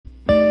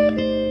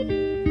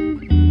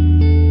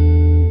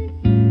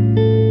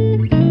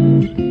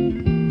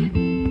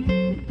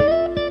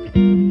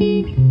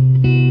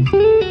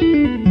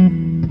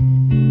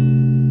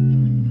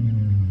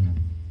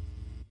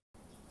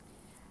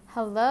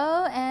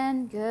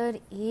and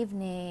good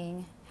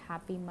evening.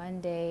 Happy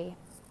Monday.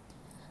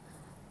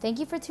 Thank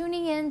you for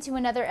tuning in to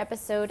another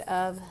episode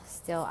of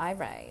Still I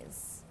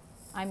Rise.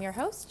 I'm your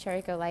host,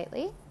 Cherry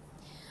Golightly.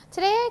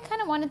 Today I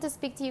kind of wanted to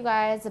speak to you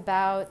guys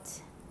about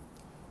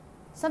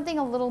something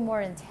a little more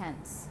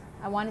intense.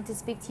 I wanted to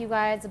speak to you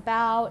guys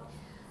about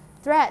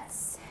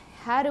threats.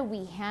 How do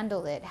we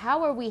handle it?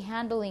 How are we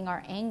handling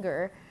our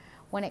anger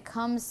when it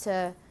comes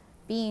to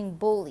being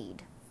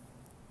bullied?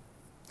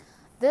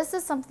 This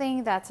is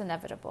something that's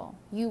inevitable.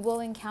 You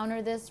will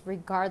encounter this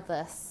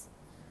regardless.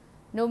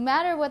 No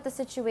matter what the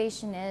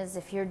situation is,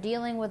 if you're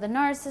dealing with a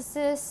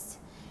narcissist,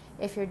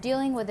 if you're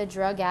dealing with a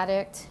drug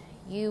addict,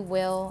 you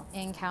will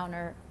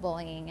encounter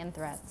bullying and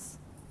threats.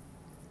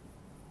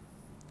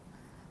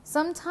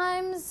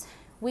 Sometimes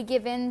we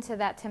give in to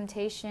that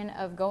temptation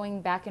of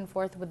going back and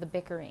forth with the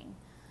bickering.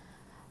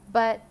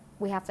 But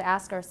we have to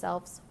ask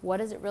ourselves, what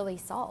does it really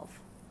solve?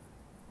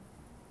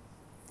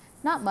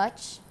 Not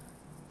much.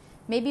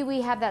 Maybe we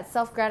have that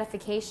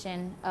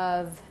self-gratification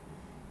of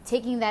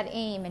taking that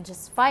aim and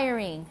just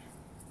firing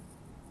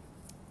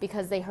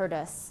because they hurt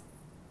us.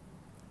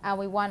 And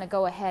we want to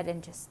go ahead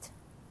and just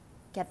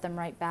get them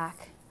right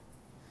back.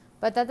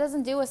 But that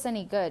doesn't do us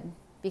any good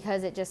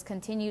because it just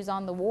continues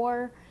on the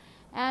war.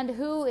 And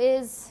who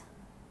is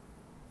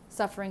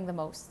suffering the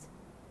most?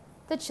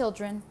 The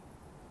children.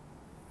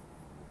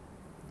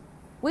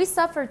 We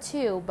suffer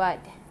too,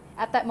 but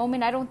at that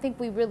moment I don't think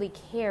we really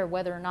care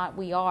whether or not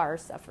we are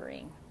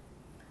suffering,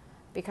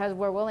 because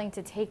we're willing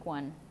to take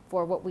one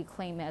for what we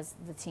claim as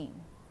the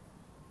team.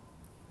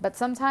 But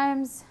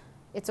sometimes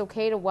it's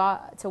okay to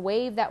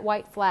wave that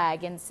white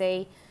flag and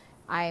say,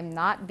 I am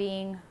not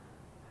going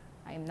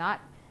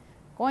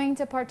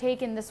to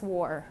partake in this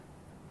war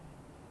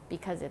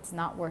because it's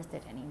not worth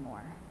it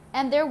anymore.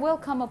 And there will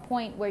come a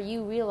point where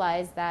you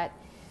realize that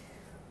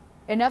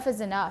enough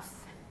is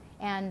enough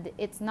and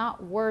it's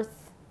not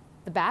worth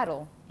the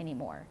battle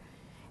anymore.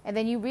 And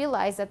then you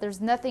realize that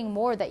there's nothing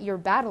more that you're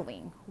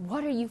battling.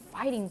 What are you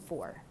fighting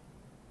for?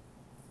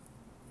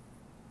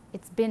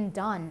 It's been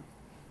done.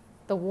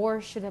 The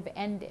war should have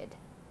ended.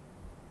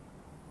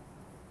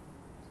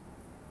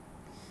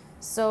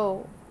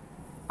 So,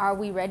 are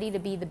we ready to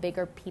be the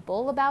bigger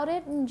people about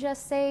it and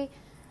just say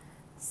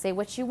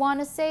what you want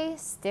to say,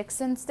 sticks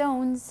and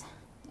stones,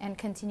 and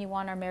continue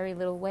on our merry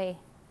little way?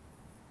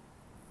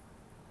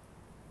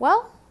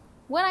 Well,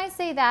 when I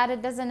say that,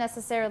 it doesn't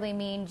necessarily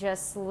mean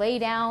just lay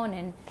down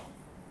and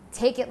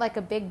take it like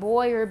a big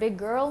boy or a big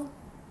girl.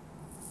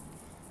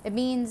 It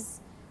means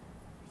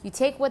you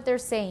take what they're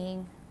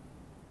saying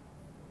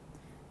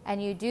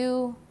and you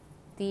do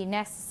the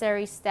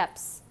necessary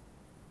steps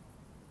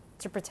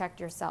to protect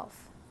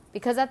yourself.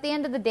 Because at the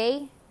end of the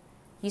day,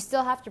 you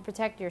still have to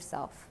protect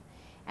yourself.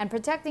 And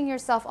protecting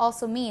yourself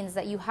also means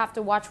that you have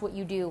to watch what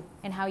you do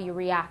and how you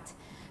react.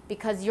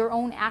 Because your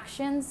own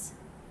actions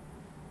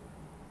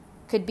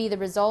could be the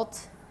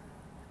result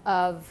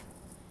of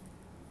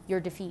your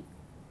defeat.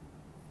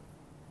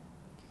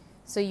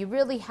 So you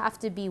really have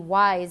to be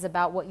wise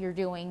about what you're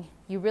doing.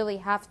 You really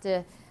have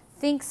to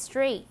think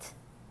straight.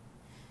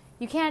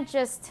 You can't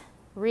just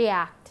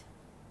react.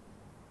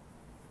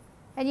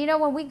 And you know,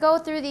 when we go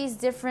through these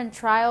different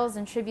trials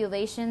and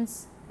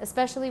tribulations,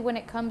 especially when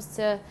it comes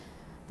to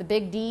the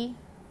big D,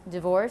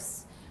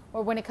 divorce,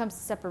 or when it comes to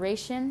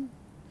separation,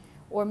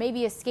 or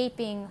maybe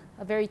escaping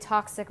a very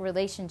toxic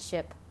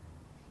relationship,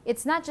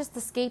 it's not just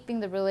escaping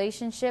the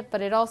relationship,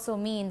 but it also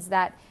means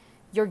that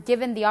you're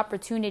given the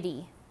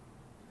opportunity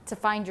to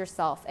find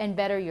yourself and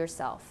better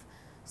yourself.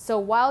 So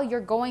while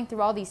you're going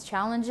through all these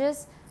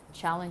challenges,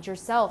 challenge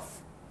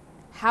yourself.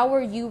 How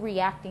are you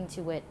reacting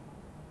to it?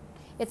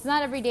 It's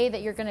not every day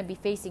that you're going to be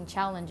facing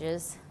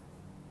challenges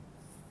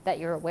that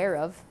you're aware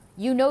of.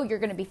 You know you're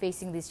going to be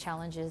facing these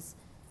challenges.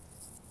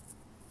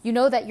 You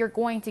know that you're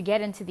going to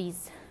get into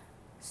these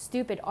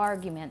stupid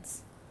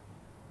arguments,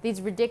 these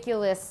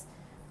ridiculous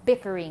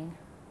bickering.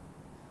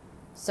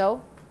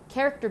 So,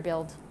 character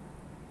build.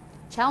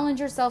 Challenge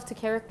yourself to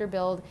character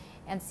build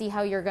and see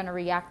how you're going to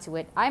react to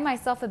it. I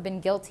myself have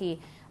been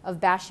guilty of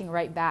bashing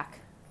right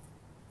back.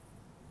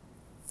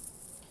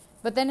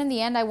 But then in the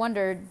end, I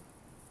wondered,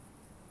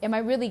 am I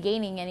really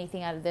gaining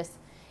anything out of this?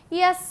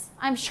 Yes,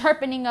 I'm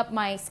sharpening up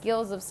my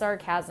skills of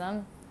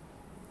sarcasm.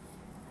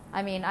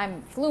 I mean,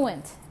 I'm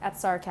fluent at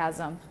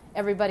sarcasm.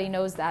 Everybody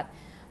knows that.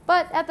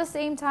 But at the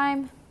same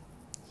time,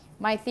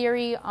 my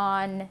theory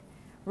on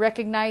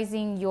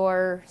recognizing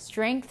your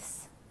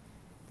strengths,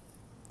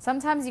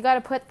 sometimes you got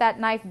to put that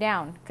knife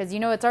down because you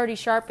know it's already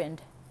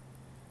sharpened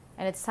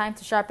and it's time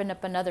to sharpen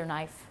up another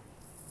knife.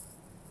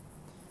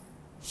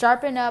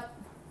 Sharpen up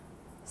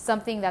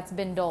something that's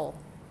been dull,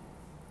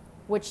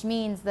 which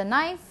means the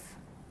knife,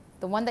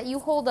 the one that you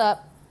hold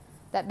up,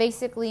 that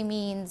basically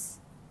means,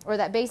 or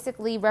that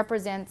basically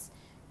represents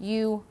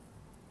you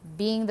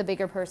being the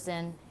bigger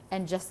person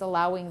and just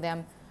allowing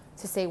them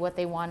to say what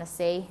they want to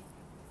say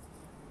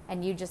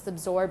and you just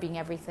absorbing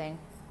everything.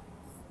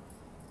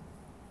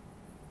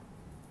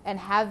 And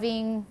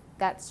having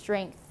that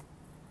strength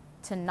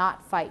to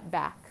not fight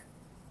back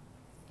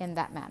in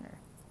that manner.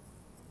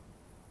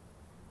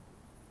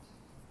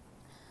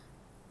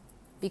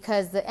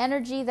 Because the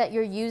energy that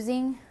you're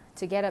using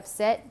to get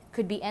upset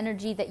could be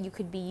energy that you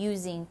could be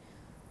using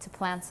to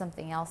plan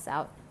something else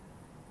out.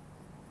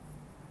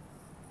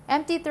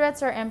 Empty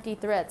threats are empty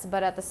threats,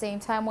 but at the same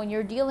time, when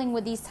you're dealing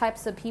with these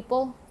types of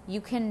people, you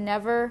can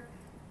never,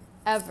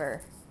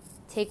 ever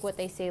take what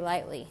they say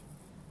lightly.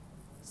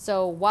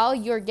 So while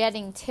you're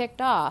getting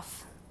ticked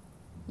off,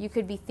 you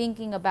could be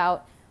thinking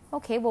about,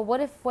 okay, well, what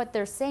if what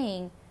they're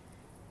saying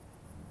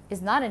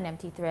is not an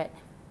empty threat?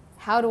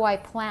 How do I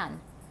plan?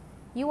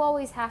 You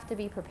always have to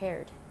be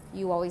prepared.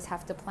 You always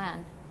have to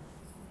plan.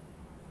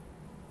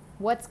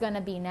 What's going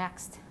to be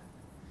next?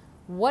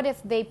 What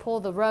if they pull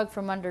the rug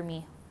from under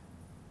me?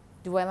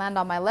 Do I land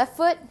on my left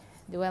foot?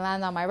 Do I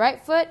land on my right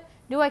foot?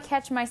 Do I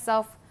catch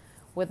myself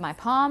with my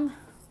palm?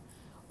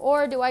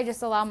 Or do I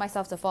just allow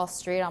myself to fall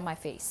straight on my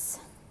face?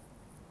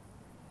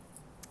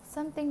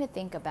 Something to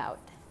think about.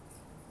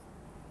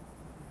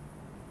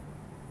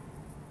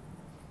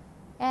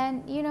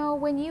 And, you know,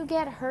 when you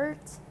get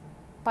hurt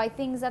by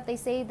things that they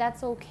say,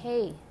 that's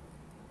okay.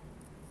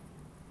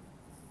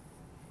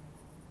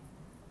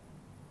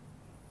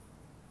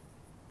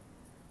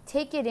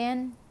 Take it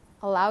in,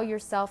 allow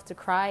yourself to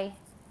cry,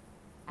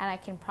 and I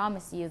can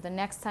promise you, the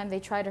next time they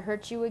try to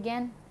hurt you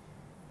again,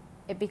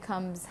 it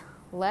becomes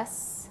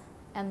less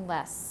and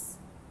less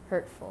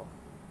hurtful.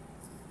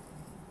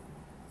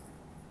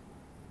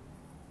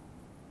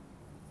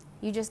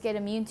 You just get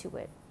immune to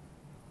it,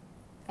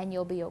 and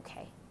you'll be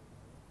okay.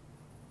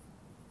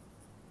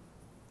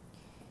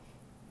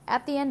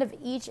 At the end of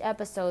each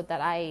episode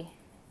that I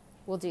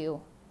will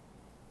do,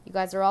 you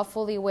guys are all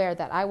fully aware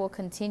that I will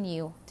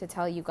continue to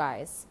tell you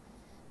guys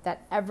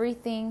that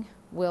everything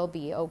will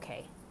be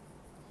okay.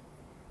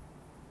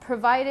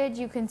 Provided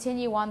you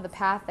continue on the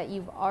path that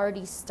you've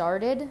already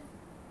started,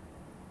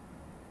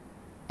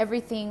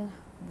 everything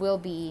will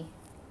be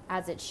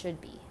as it should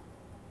be.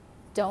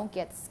 Don't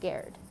get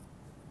scared.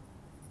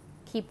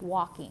 Keep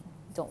walking.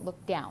 Don't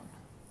look down.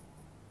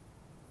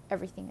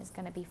 Everything is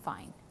going to be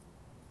fine.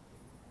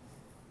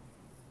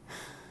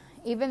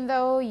 Even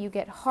though you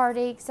get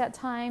heartaches at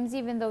times,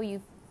 even though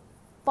you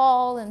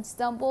fall and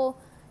stumble,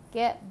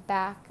 get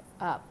back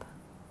up.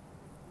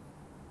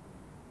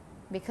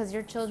 Because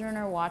your children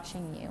are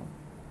watching you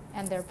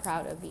and they're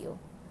proud of you.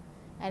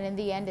 And in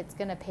the end, it's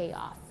going to pay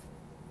off.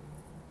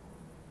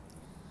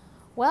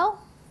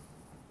 Well,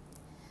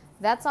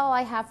 that's all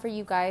I have for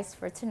you guys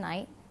for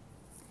tonight.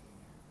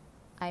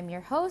 I'm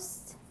your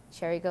host,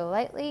 Cherry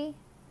Golightly.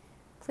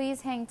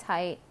 Please hang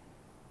tight.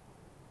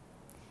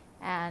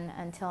 And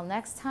until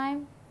next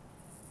time,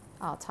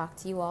 I'll talk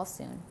to you all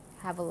soon.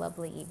 Have a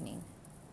lovely evening.